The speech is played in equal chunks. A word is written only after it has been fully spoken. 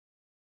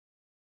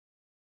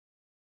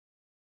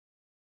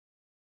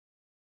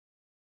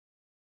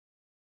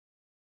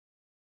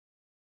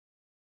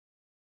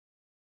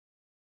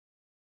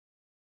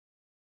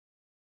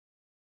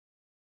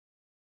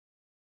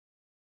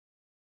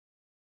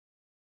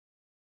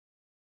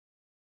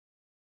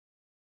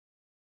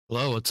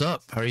Hello, what's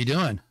up? How are you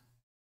doing?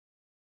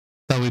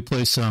 Thought we'd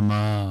play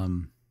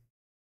some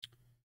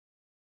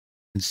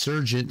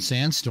Insurgent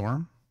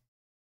Sandstorm.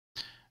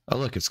 Oh,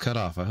 look, it's cut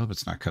off. I hope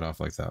it's not cut off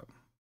like that.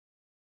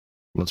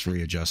 Let's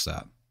readjust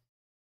that.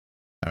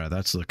 All right,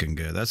 that's looking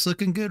good. That's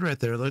looking good right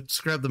there. Let's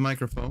grab the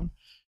microphone,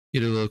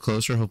 get it a little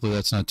closer. Hopefully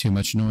that's not too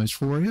much noise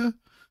for you.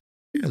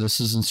 Yeah,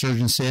 this is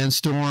Insurgent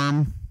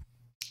Sandstorm.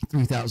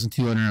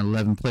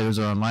 3,211 players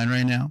are online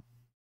right now.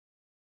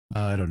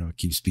 I don't know. It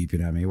keeps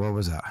beeping at me. What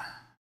was that?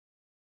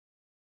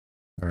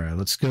 All right,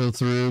 let's go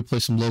through, play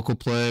some local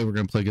play. We're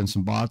going to play against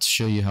some bots,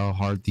 show you how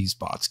hard these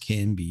bots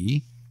can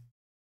be.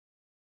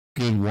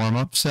 Good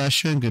warm-up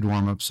session. Good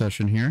warm-up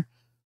session here.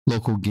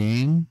 Local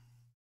game.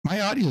 My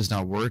audio is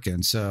not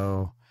working,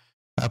 so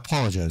I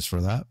apologize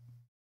for that.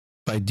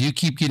 But I do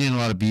keep getting a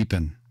lot of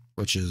beeping,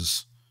 which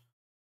is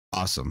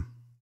awesome.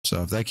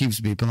 So if that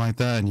keeps beeping like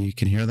that and you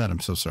can hear that, I'm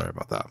so sorry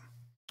about that.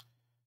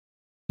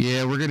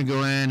 Yeah, we're going to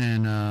go in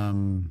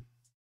and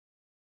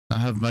not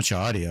have much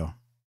audio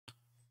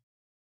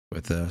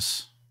with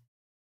this.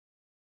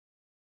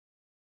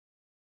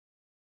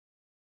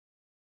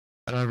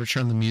 I don't ever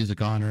turn the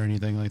music on or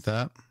anything like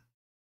that.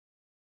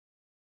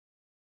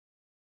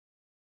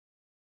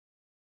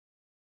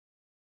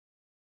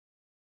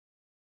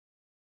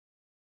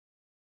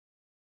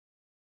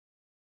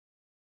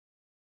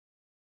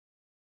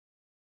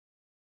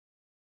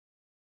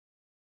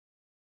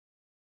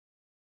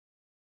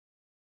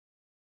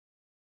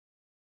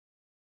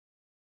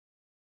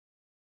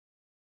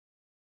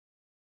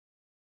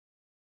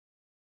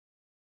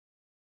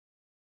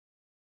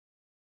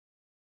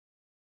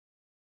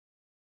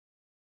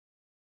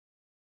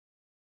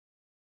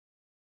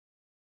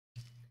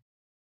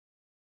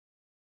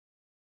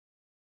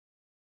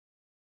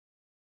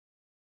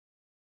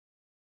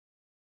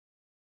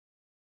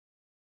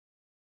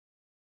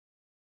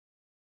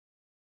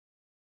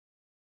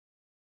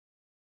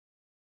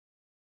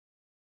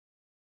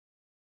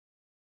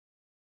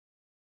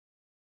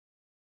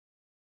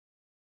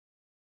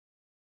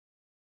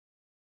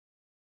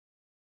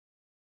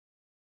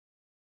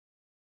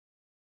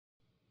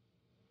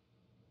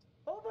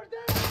 Over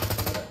there!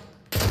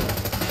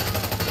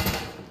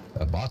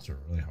 The bots are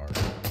really hard.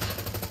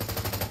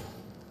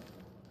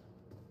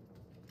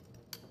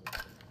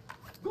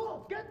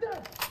 Go! Get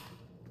them!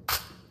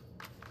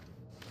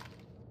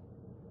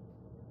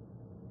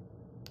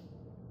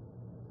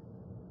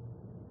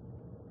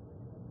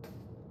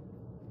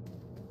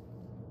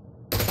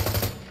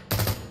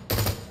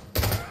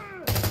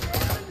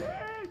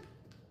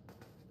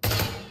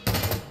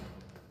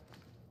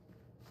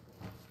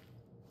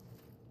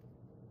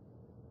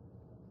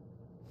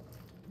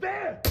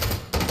 There!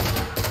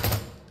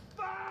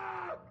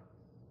 Fuck!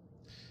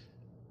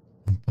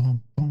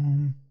 Boom,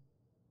 boom.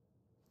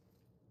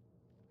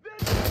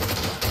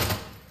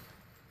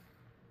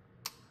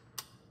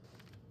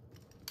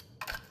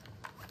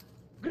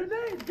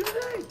 Grenade!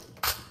 Grenade!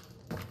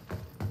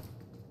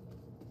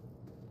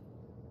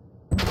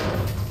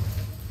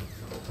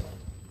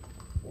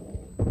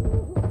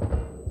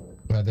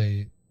 Why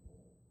they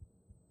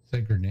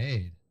said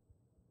grenade?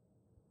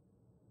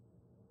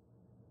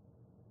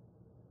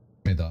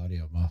 Made the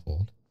audio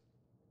muffled.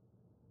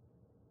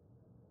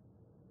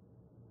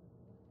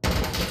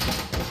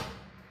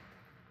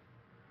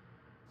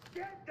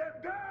 Get them!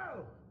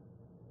 Go!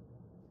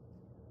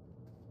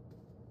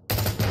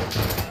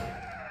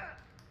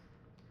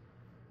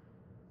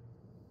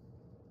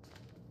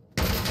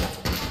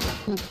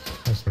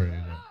 That's where it is.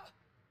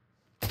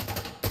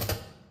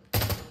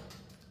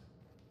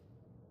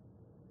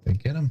 They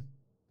get him.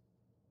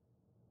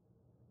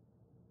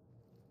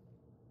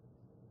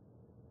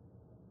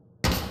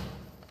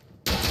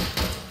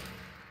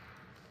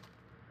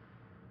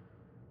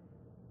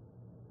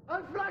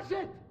 Unflash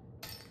it!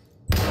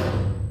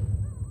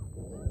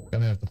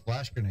 Coming with the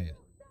flash grenade.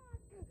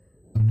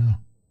 Oh no.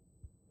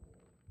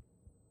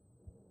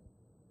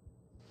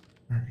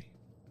 Hurry.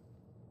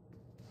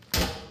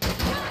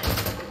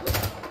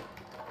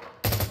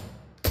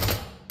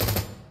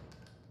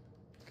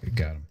 Okay,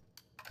 got him.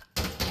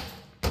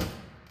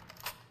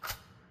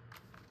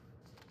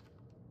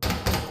 I'm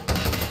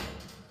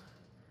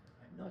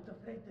not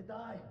afraid to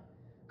die.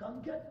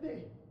 Come get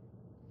me!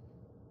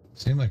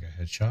 Seemed like a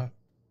headshot.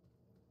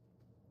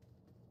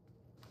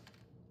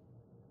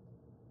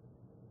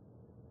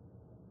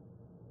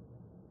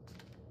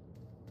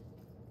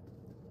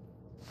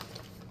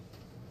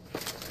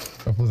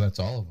 Hopefully that's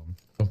all of them.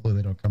 Hopefully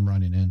they don't come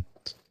running in.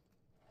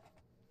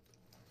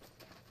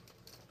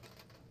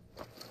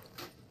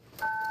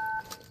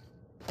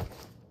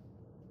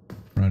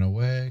 Run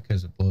away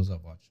because it blows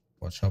up.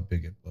 Watch how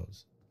big it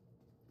blows.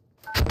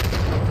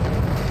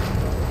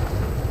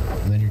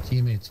 And then your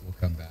teammates will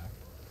come back.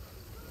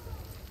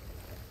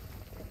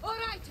 All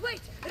right,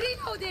 wait,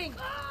 reloading.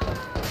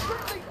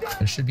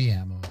 There should be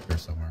ammo up here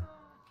somewhere.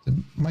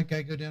 Did my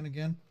guy go down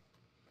again?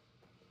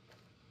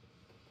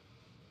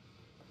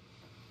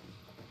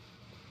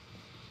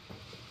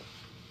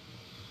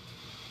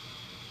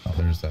 Oh,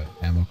 there's that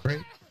ammo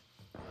crate.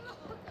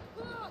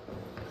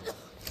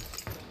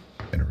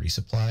 Gonna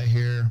resupply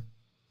here.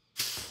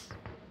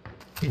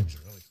 Game's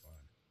really fun.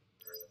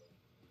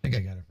 I think I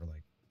got it for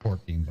like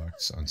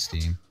 $14 on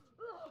Steam.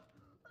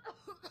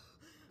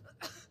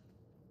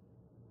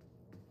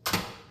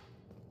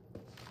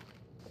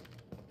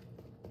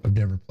 I've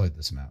never played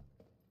this map.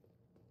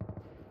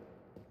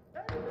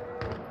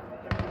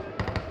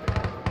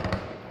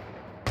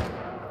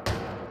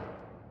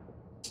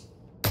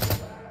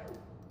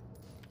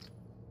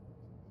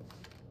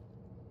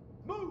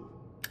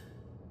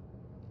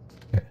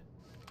 Okay.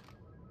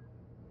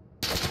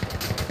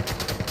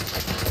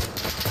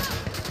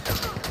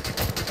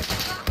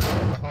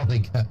 Oh, they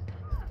got.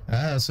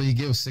 Ah, so you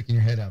get with sticking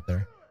your head out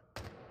there.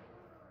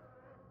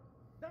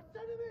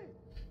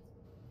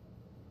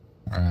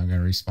 All right, I'm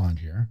gonna respawn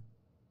here.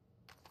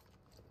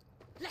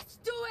 Let's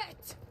do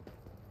it!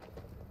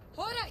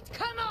 Alright,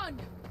 come on!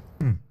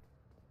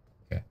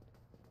 Okay.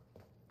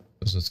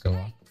 So let's go Hey,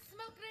 up.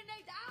 smoke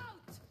grenade out!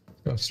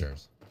 Let's go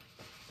upstairs.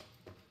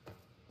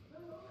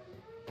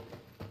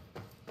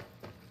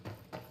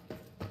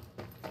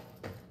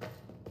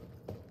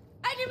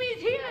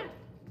 Enemies here!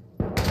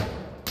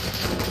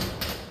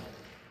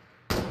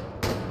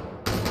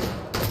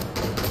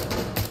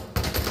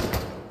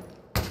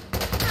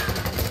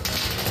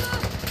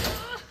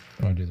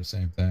 I want to do the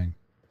same thing.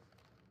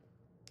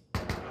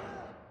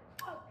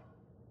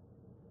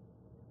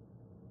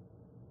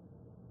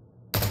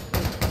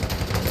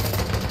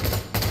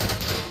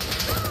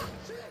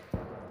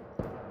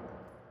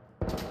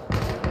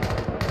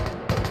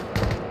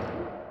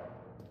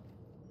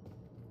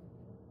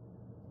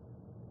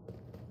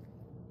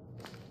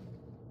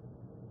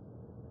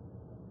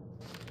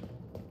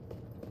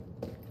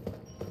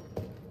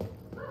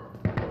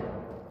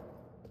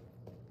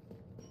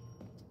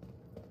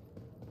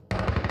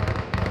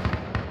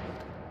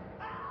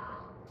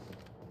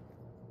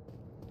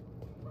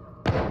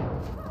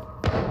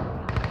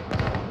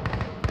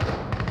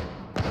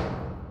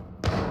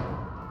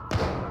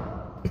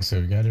 Okay, so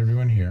we got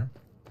everyone here.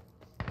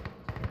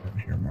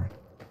 Here more.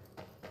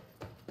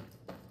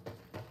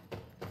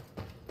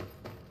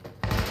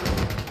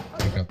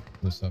 Pick up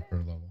this upper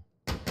level.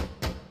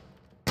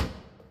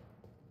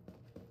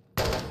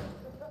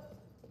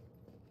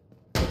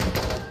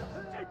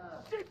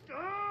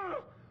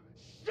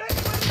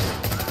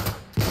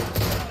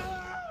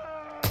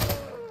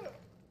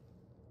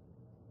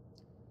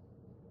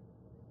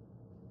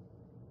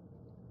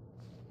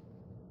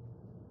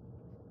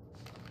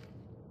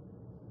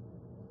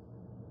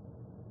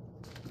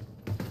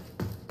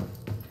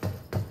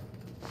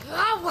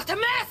 Ah, what a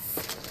mess!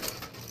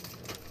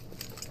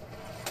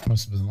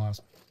 Must have been the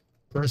last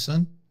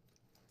person.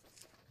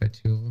 Got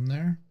two of them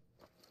there.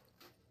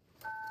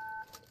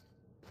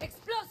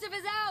 Explosive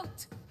is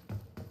out!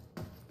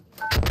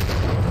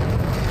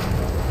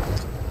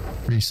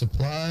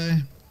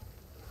 Resupply.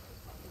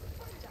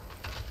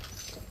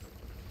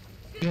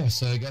 Yeah,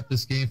 so I got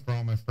this game for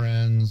all my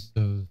friends.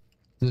 So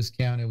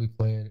discounted. We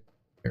play it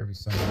every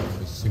Sunday. It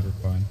was super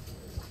fun.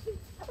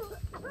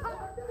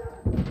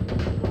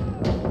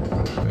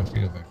 We have to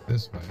go back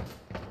this way.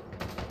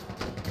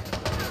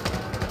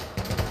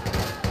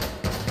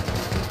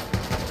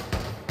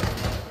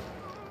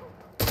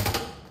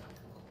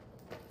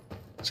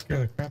 Scare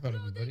the crap out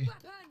of me, buddy.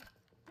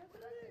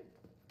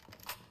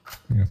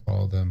 I'm gonna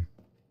follow them.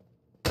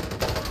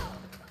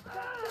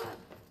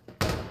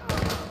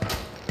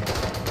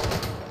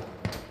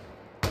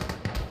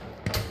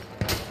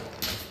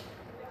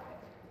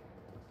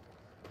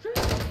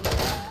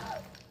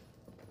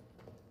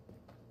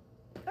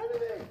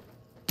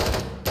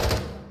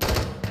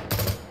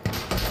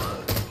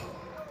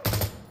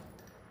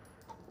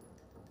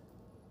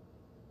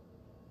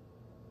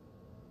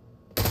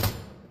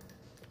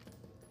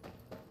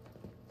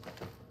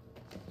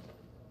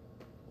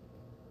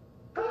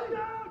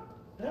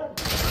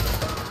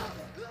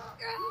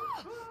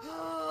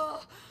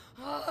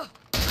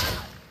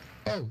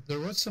 Oh, there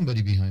was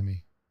somebody behind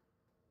me.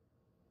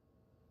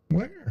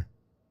 Where?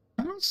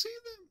 I don't see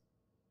them.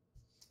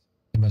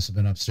 They must have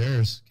been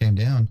upstairs, came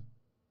down.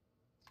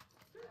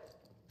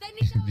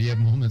 You have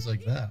moments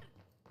like that.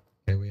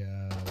 Okay, we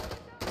have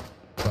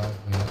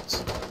 5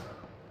 minutes.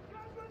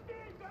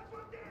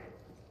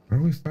 Where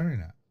are we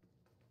firing at?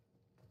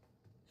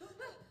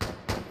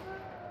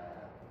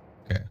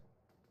 Okay.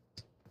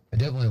 I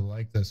definitely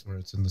like this where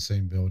it's in the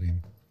same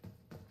building.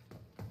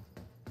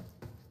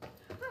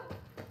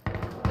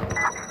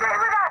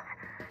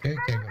 Okay,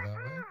 can't go that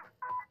way.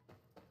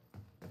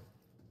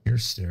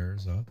 Here's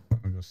stairs up. I'm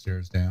gonna go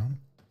stairs down.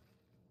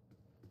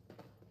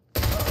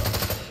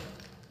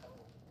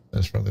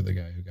 That's probably the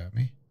guy who got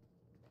me.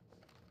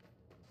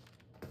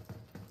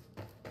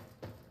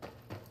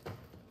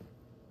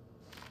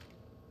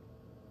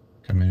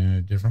 Coming in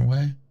a different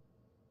way.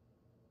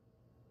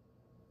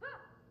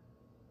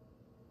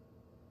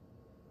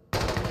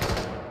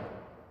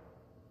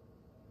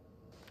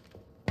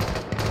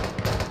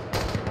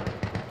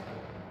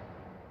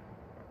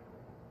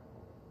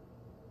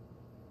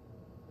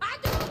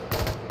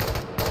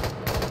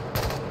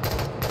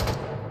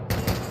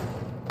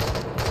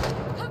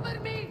 Cover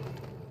me!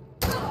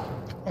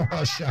 Oh,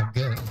 Oh,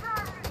 shotgun.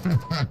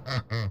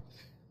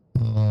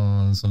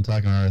 Oh, that's what I'm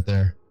talking about right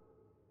there.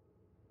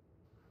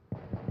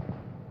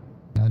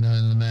 I know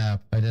in the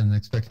map. I didn't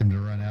expect him to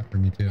run after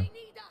me too. They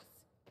need us.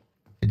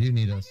 They do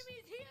need us.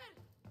 Enemies here.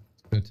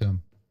 Let's go to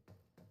him.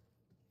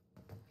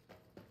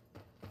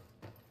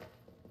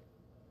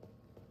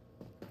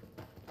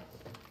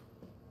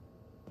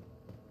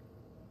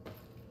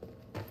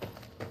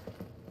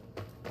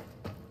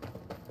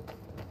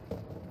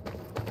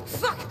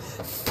 Fuck!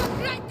 Fuck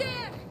right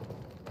there!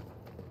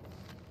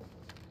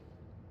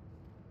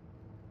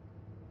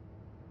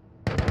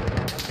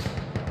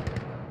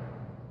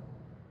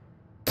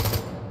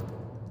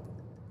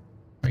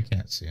 I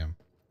can't see him.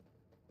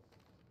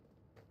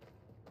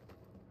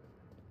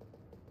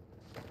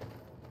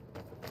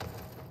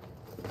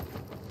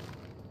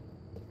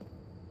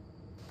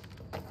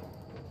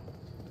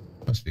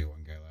 Must be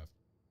one guy left.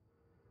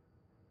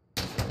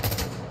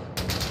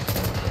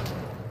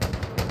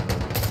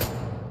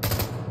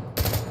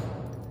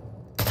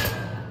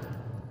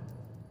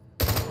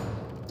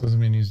 Doesn't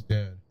mean he's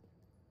dead.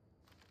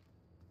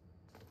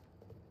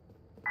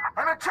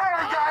 I'm a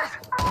Charlie, guys!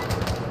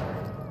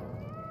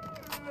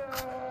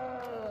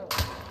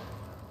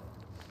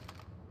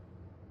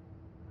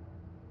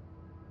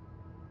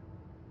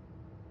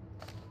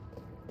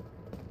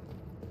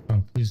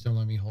 Oh, please don't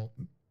let me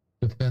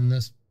defend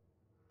this.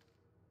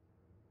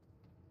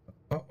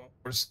 Oh,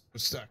 we're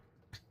stuck.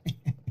 We've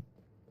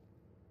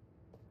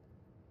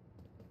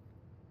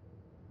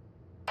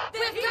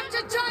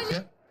captured Charlie!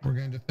 Yep, we're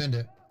going to defend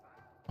it.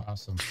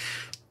 Awesome.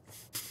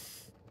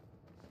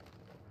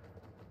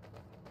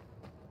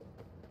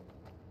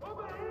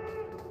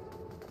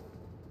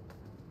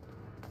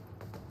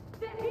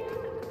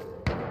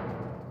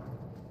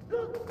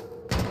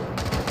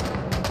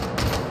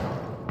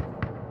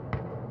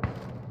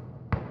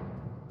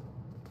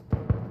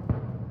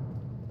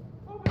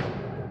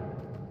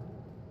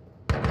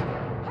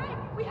 Hey,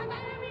 we have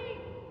enemy!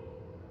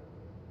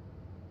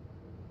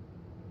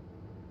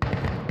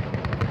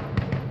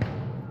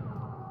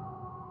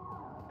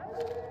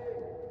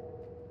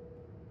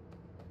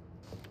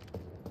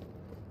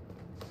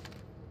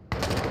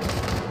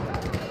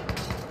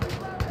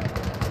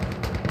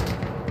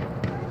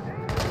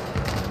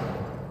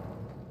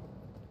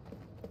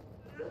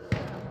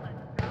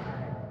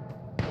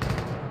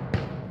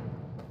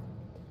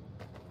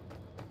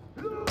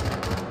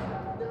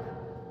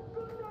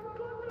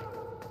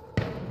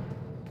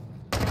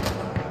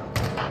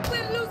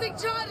 We're losing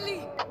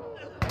Charlie!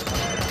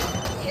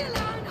 Kill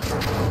on!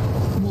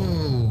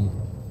 Whoa!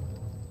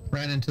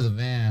 Ran into the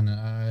van.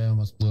 I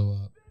almost blew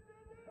up.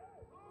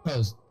 That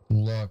was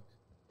luck.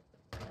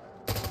 I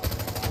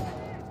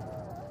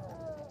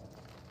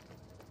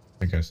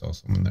think I saw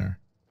someone there.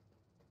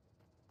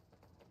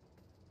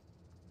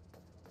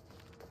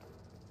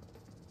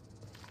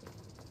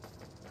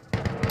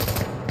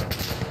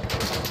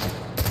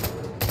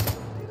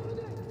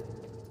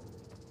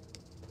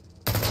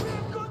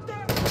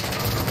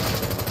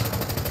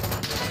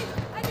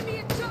 Enemy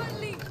at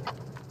Charlie!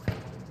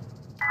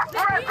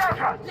 We're at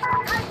Delta!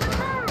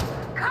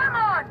 Come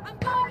on! I'm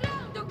going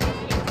round,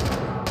 okay?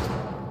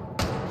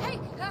 Hey,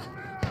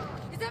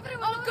 is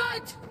everyone all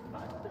good?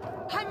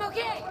 I'm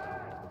okay.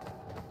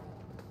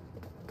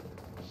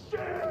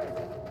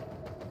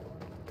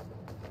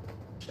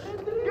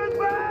 Get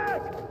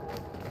back!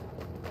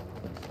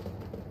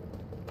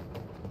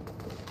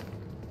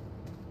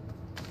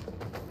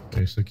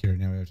 Okay, secure.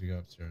 Now we have to go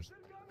upstairs.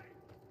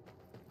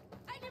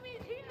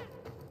 Enemies here!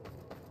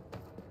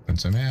 And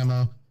some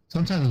ammo.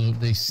 Sometimes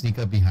they sneak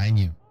up behind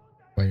you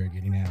while you're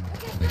getting ammo.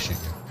 They shoot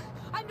you.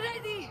 I'm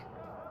ready!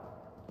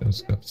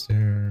 Let's go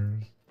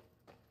upstairs.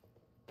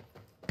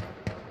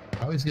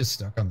 I always get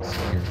stuck on the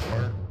secure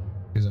part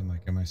because I'm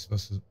like, am I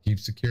supposed to keep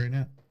securing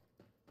it?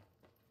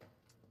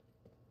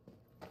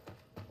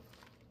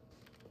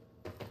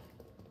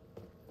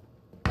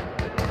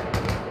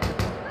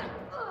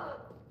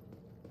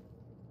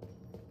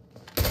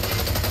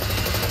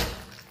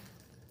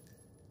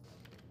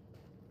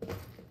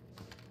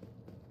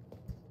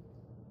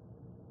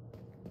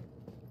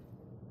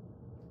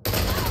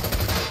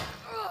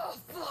 Oh,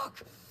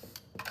 fuck!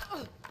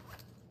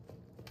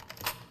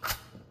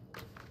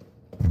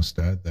 Almost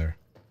died there.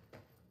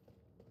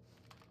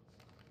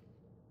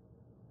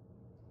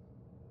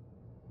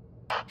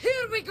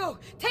 Here we go!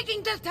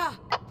 Taking Delta!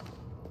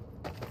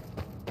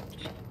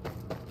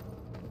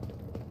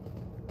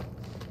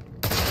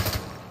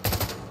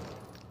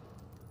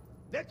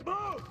 Let's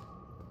move!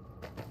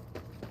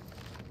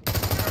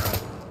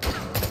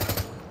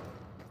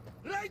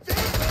 Right there!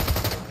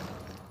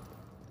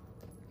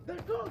 They're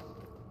close!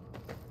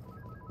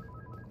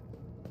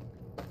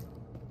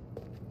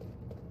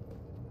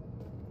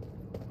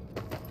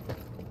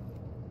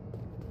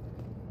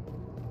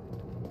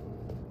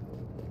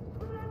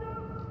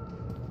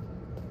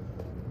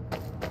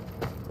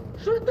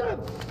 Shoot them!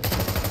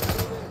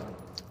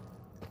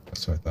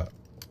 That's what I thought.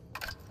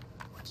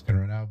 It's gonna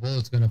run out of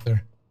bullets going up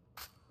there.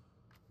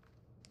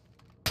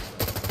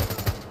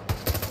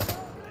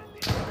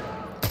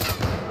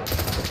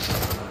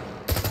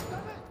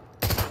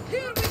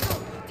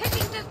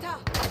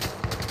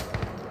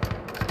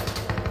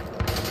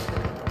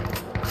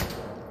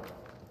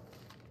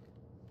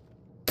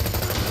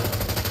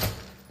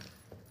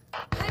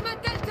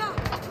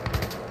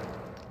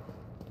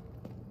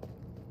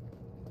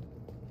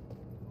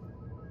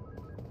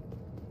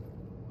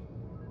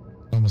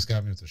 Almost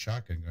got me with the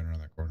shotgun going around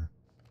that corner.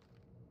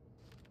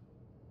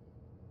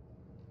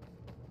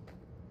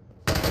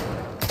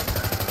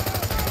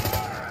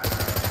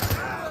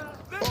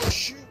 Oh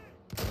shoot!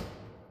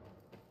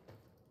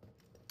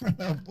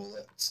 No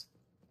bullets.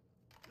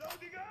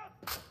 Loading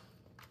up!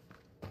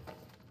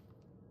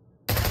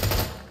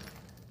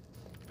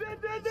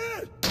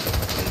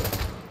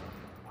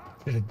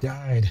 Should have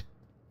died.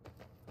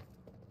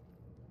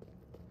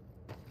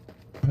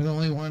 Am I the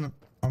only one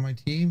on my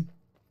team?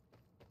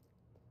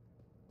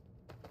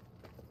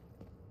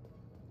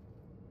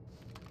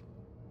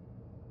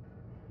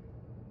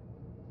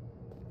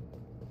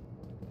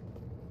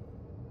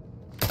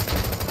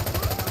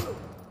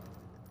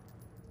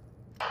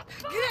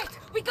 Great!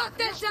 We got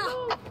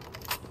Delta!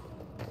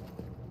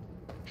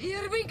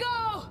 Here we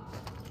go!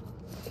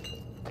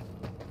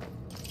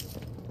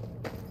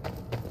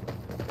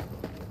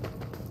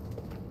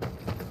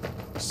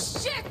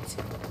 Shit!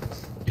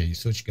 Yeah, you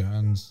switch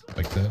guns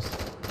like this.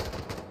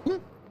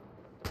 Woo.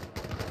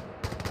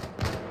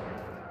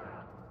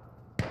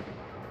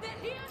 They're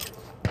here!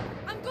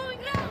 I'm going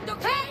round,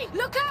 okay? Hey,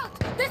 look out!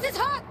 This is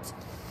hot!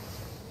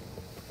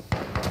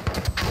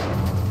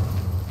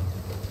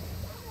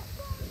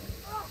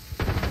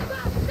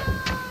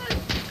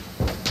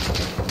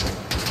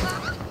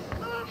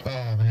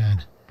 Oh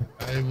man,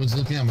 I was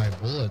looking at my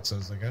bullets. I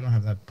was like, I don't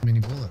have that many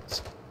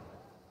bullets.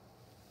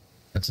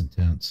 That's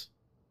intense.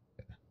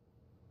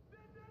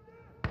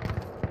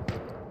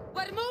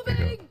 We're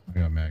moving! I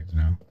got mags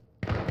now.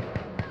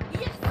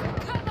 Yes,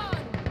 come on!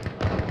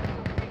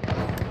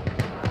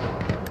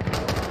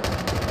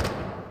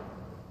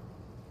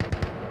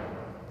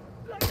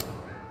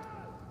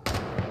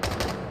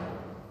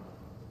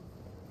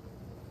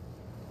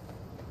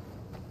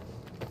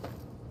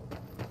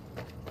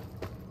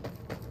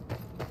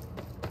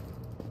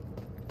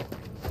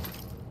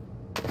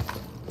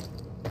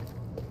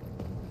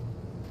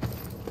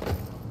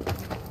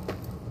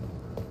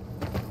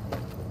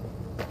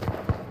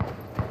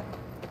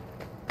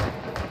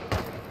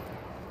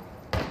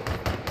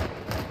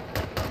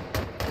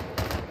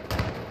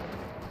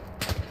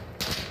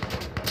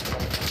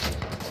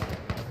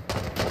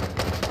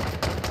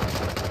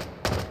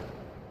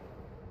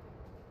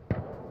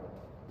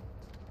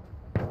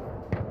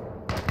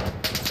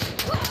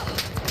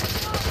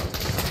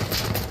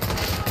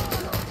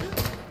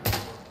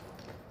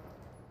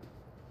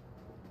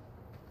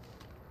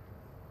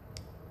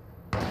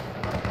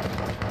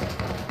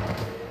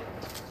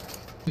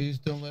 Please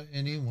don't let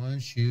anyone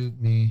shoot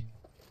me.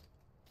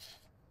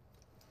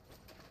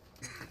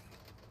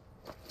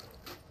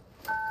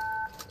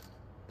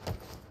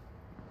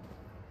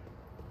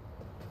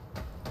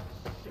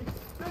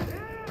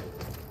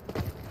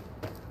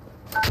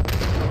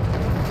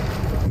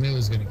 I knew it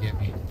was gonna get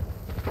me.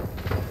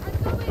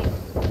 I'm coming!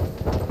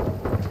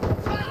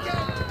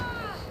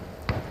 Ah!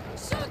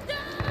 Shoot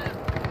them!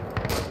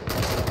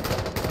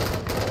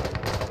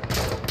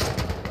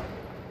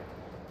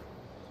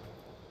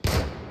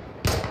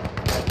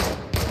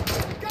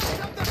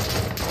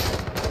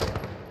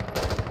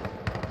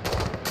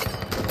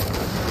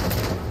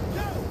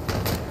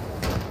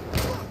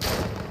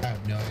 I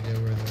have no idea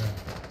where they're at.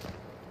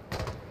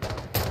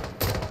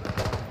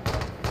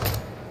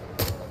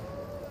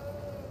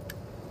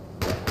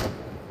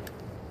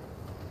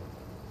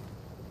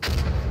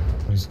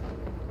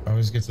 I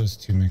always get those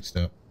two mixed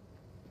up.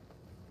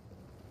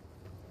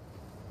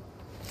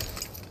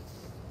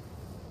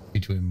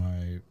 Between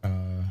my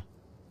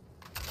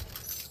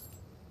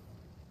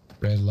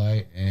red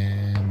light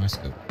and my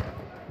scope.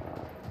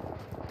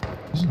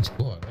 This one's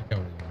cool. I like how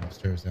we're going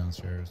upstairs,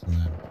 downstairs, and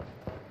then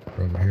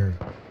we're over here.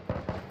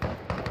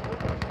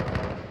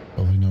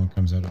 Hopefully no one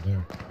comes out of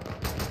there.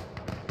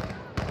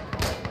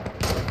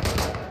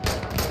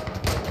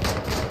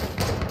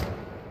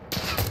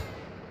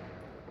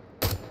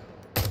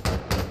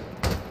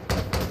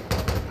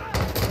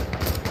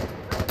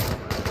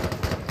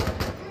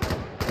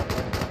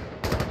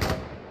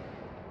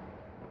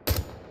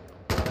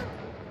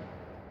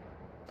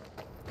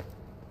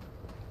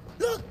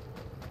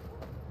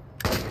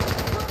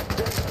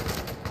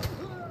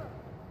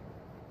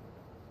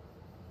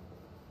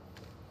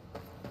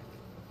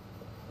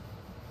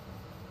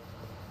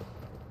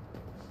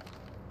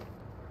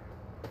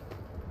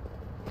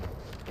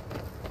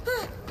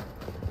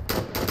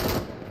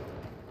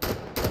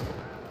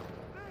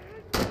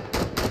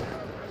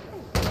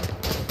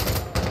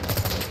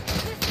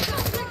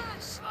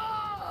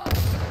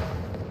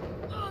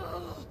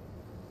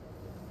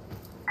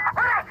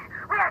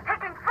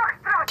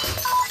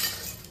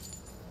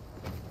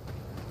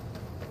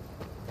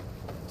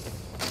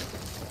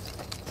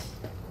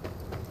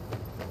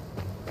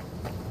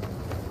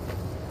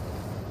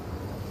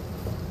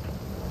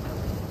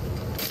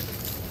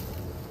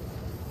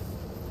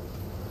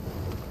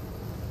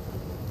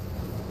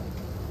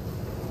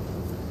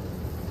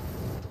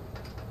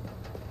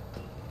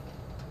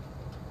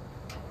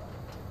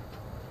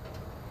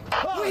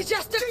 We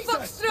just took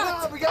Foxtrot!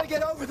 Ah, we gotta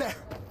get over there!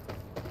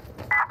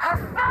 Oh,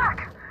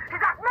 fuck! Is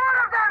that more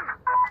of them?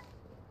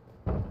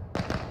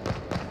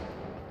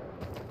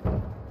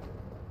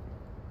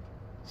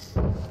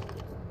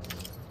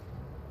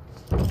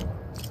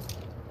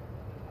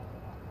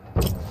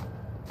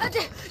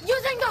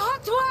 Using the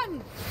hot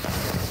one!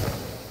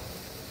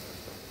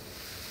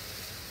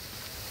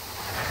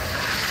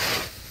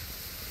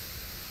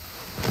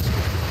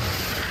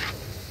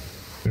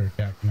 They're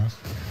attacking us.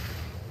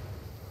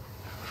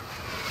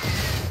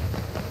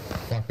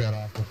 Block that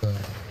off with a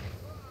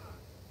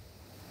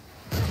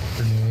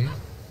grenade.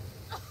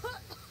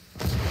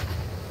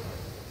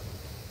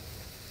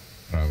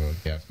 I'll have a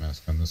gas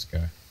mask on this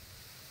guy.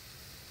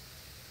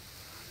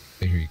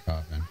 They hear you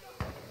coughing.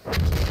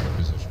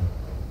 Position.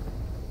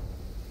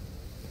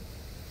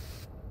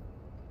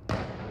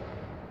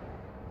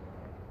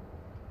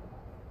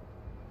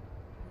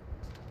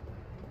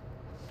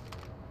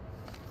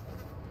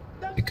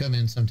 They come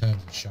in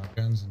sometimes with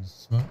shotguns and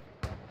smoke.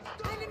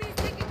 Enemies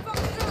taking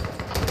focus.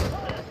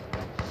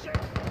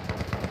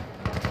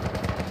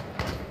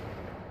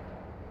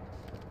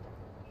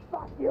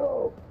 Fuck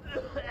you!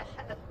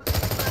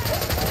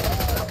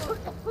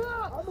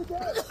 I'm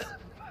dead!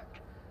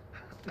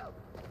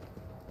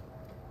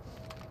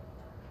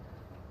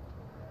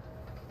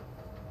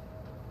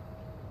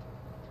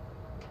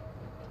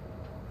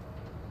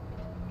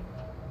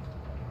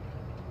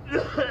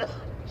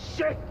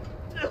 Shit!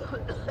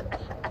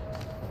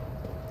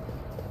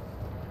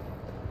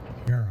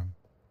 Hear him.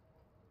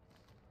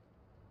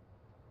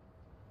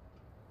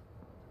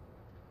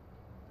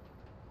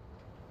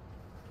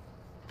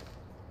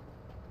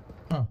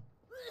 Oh.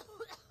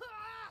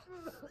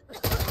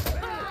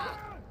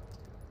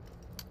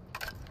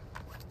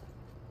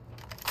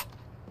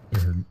 They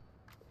heard.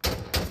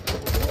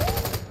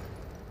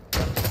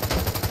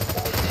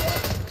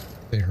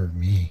 They heard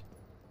me.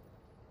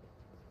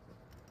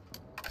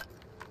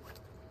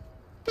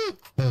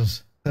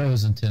 That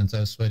was intense. I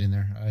was sweating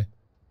there. I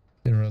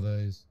didn't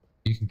realize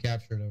you can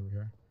capture it over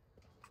here.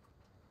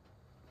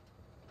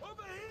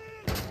 Over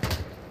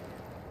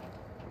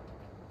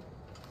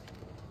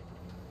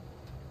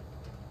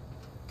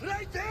here!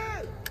 Right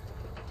there!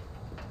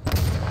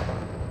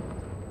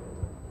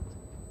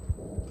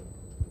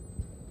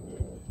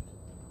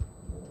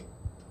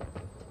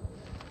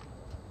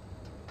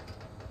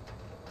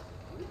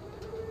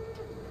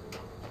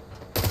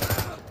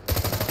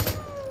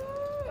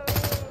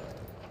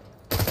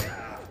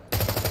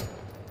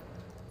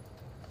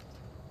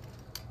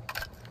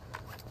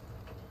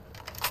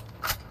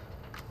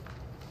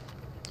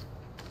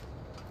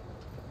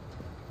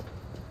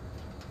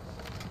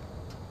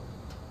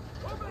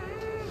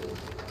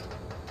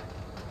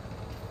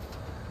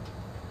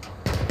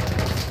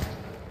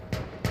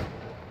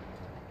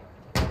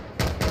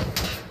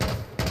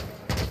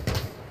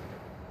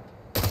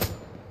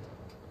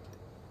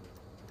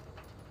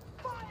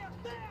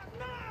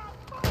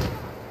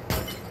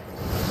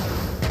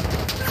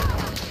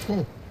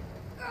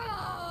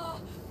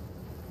 Oh,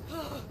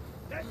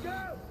 Let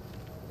go!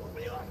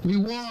 we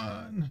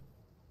won.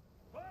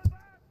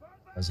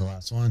 That's the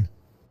last one.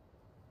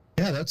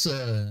 Yeah, that's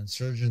a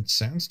Insurgent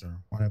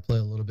Sandstorm. Want to play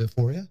a little bit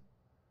for you?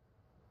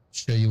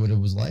 Show you what it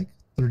was like.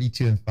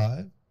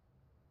 32-5.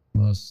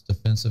 Most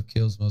defensive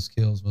kills, most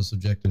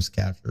objectives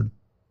captured.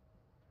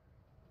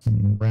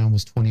 Round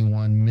was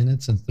 21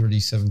 minutes and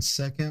 37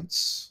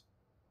 seconds.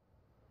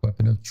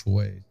 Weapon of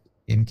choice,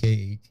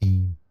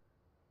 MK18.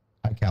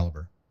 High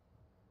caliber.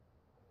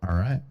 All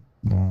right.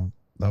 Well,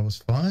 that was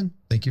fun.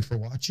 Thank you for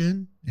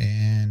watching,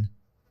 and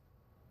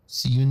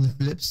see you in the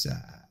flip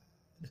side.